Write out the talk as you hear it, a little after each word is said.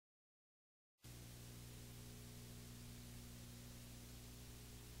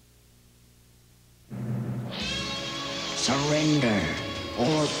Surrender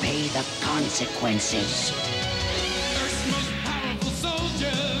or pay the consequences. Earth's most powerful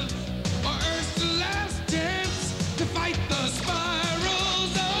soldiers are Earth's last chance to fight the spiral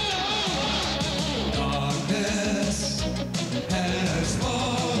zone. Darkness has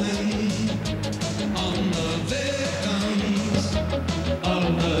fallen on the victims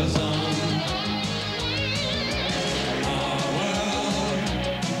of the zone. Our world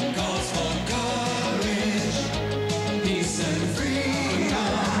calls for courage, peace and freedom.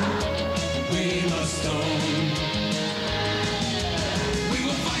 We must own. We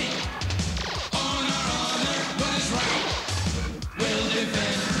will fight on our honor, what is right. We'll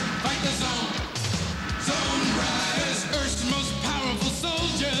defend, fight the zone. Zone riders, Earth's most powerful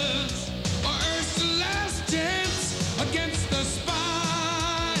soldiers, are Earth's last chance against the spiral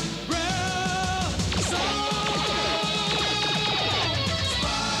zone.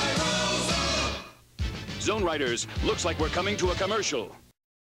 Spiral zone. Zone Riders, looks like we're coming to a commercial.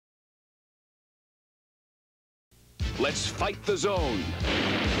 Let's fight the zone.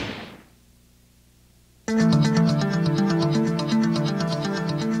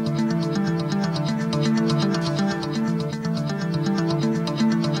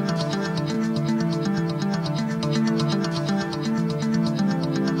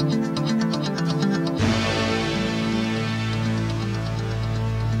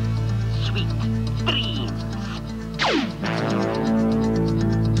 Sweet dreams.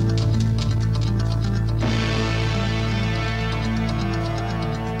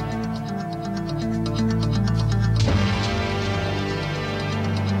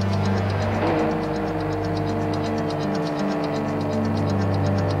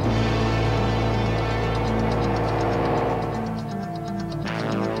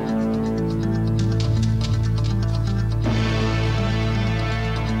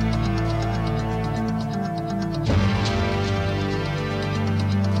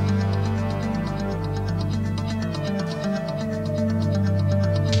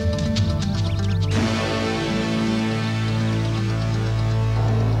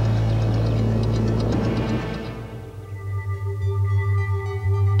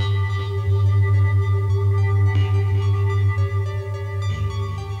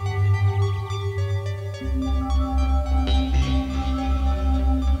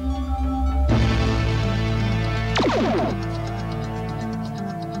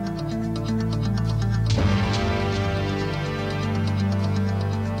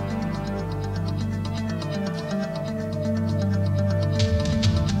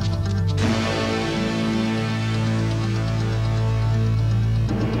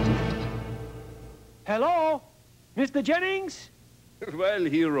 Hello? Mr. Jennings? Well,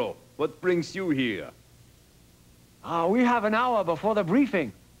 hero, what brings you here? We have an hour before the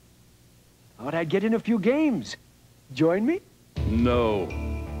briefing. Thought I'd get in a few games. Join me? No,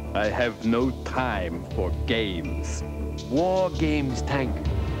 I have no time for games. War games, Tank.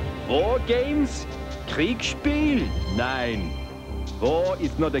 War games? Kriegsspiel? Nein. War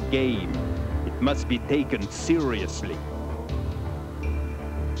is not a game. It must be taken seriously.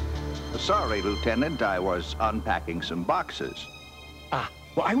 Sorry, Lieutenant, I was unpacking some boxes.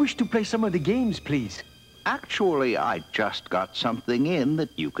 Well, I wish to play some of the games, please. Actually, I just got something in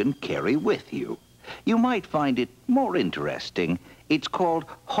that you can carry with you. You might find it more interesting. It's called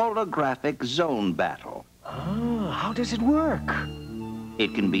Holographic Zone Battle. How does it work?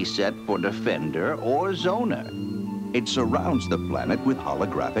 It can be set for Defender or Zoner. It surrounds the planet with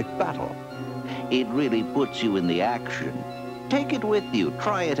holographic battle. It really puts you in the action. Take it with you,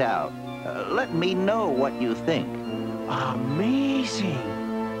 try it out. Let me know what you think. Amazing.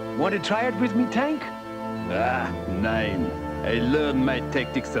 Want to try it with me, Tank? Nein. I learned my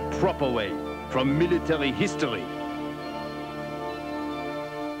tactics the proper way, from military history.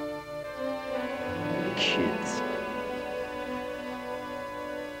 Kids.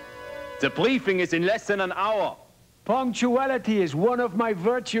 The briefing is in less than an hour. Punctuality is one of my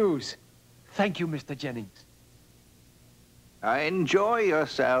virtues. Thank you, Mr. Jennings. Enjoy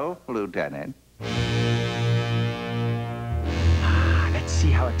yourself, Lieutenant. Let's see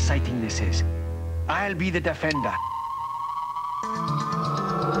how exciting this is. I'll be the defender.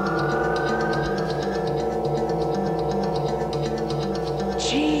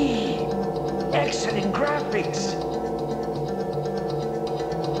 Gee, excellent graphics.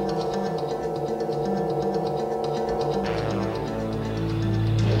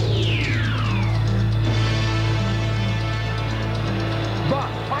 But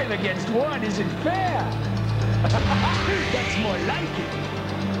 5 against 1 isn't fair. That's more like it.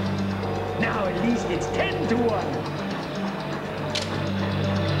 Now at least it's 10 to 1.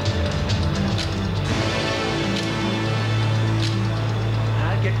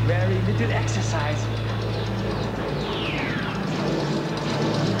 little exercise.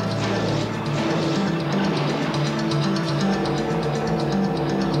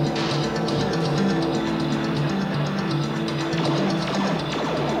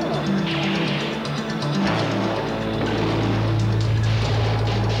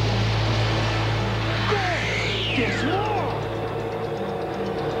 There's more!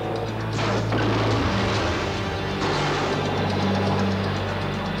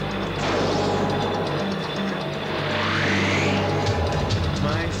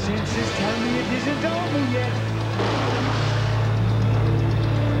 My senses tell me it isn't over yet.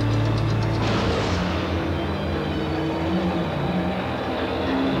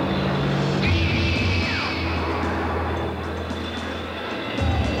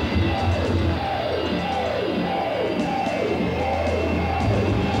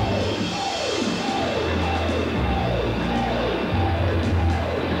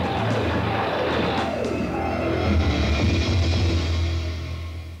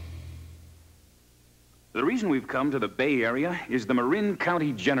 The reason we've come to the Bay Area is the Marin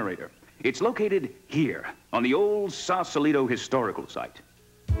County Generator. It's located here, on the old Sausalito Historical Site.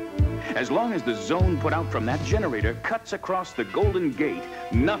 As long as the zone put out from that generator cuts across the Golden Gate,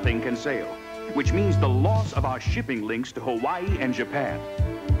 nothing can sail, which means the loss of our shipping links to Hawaii and Japan.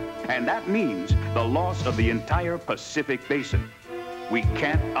 And that means the loss of the entire Pacific Basin. We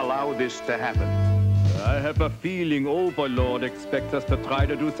can't allow this to happen. I have a feeling Overlord expects us to try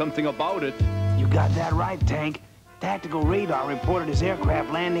to do something about it. You got that right, Tank. Tactical radar reported his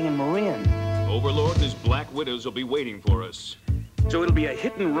aircraft landing in Marin. Overlord and his Black Widows will be waiting for us. So it'll be a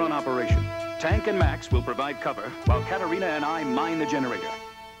hit-and-run operation. Tank and Max will provide cover, while Katarina and I mine the generator.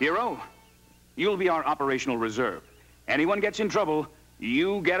 Hero, you'll be our operational reserve. Anyone gets in trouble,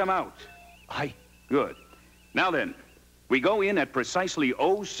 you get them out. Aye. Good. Now then, we go in at precisely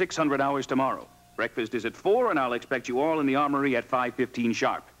 0600 hours tomorrow. Breakfast is at 4, and I'll expect you all in the armory at 5:15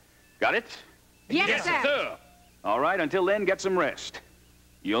 sharp. Got it? Yes, sir. All right, until then, get some rest.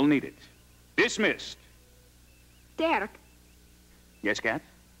 You'll need it. Dismissed. Dirk, Yes, Kat?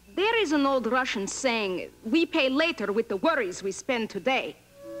 there is an old Russian saying, we pay later with the worries we spend today.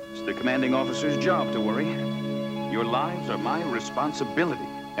 It's the commanding officer's job to worry. Your lives are my responsibility,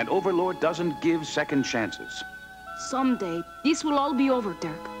 and Overlord doesn't give second chances. Someday, this will all be over,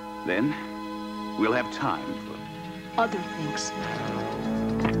 Dirk. Then, we'll have time for... Other things.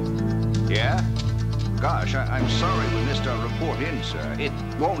 Yeah? Gosh, I'm sorry we missed our report in, sir. It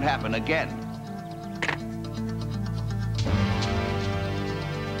won't happen again.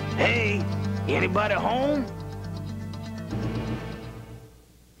 Hey, anybody home?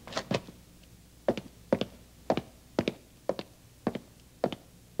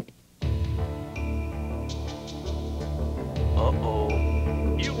 Uh-oh.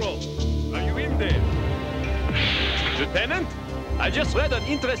 Hero, are you in there? Lieutenant, I just read an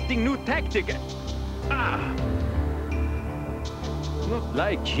interesting new tactic. Ah! Not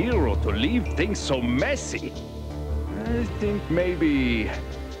like Hero to leave things so messy. I think maybe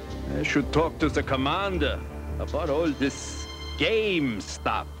I should talk to the commander about all this game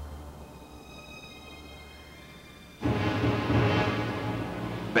stuff.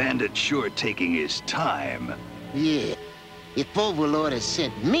 Bandit's sure taking his time. Yeah. If Overlord had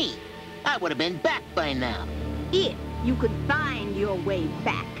sent me, I would have been back by now. If you could find your way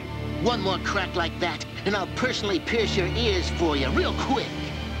back. One more crack like that, and I'll personally pierce your ears for you real quick.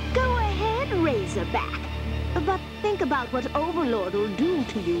 Go ahead, Razorback. But think about what Overlord will do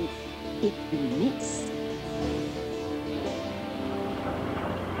to you if you miss.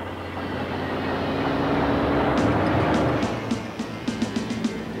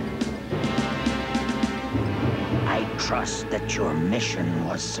 I trust that your mission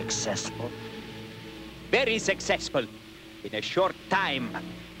was successful. Very successful. In a short time,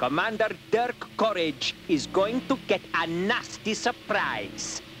 Commander Dirk Courage is going to get a nasty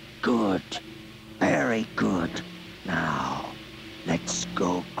surprise. Good. Very good. Now, let's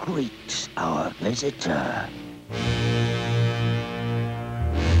go greet our visitor.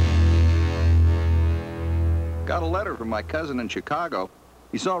 Got a letter from my cousin in Chicago.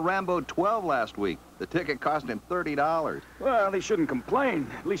 He saw Rambo 12 last week. The ticket cost him $30. Well, they shouldn't complain.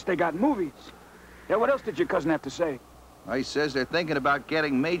 At least they got movies. Yeah, what else did your cousin have to say? Well, he says they're thinking about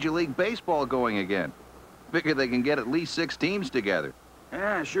getting Major League Baseball going again. Figure they can get at least 6 teams together.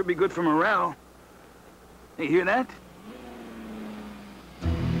 Yeah, sure be good for morale. You hear that?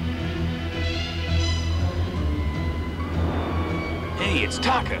 Hey, it's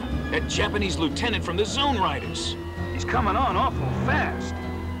Taka, that Japanese lieutenant from the Zone Riders. He's coming on awful fast.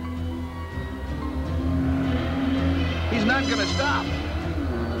 He's not gonna stop.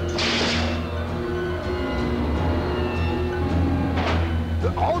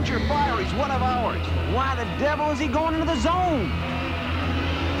 Hold your fire, he's one of ours. Why the devil is he going into the zone?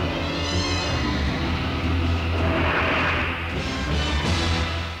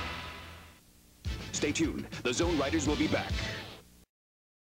 Stay tuned. The Zone Riders will be back.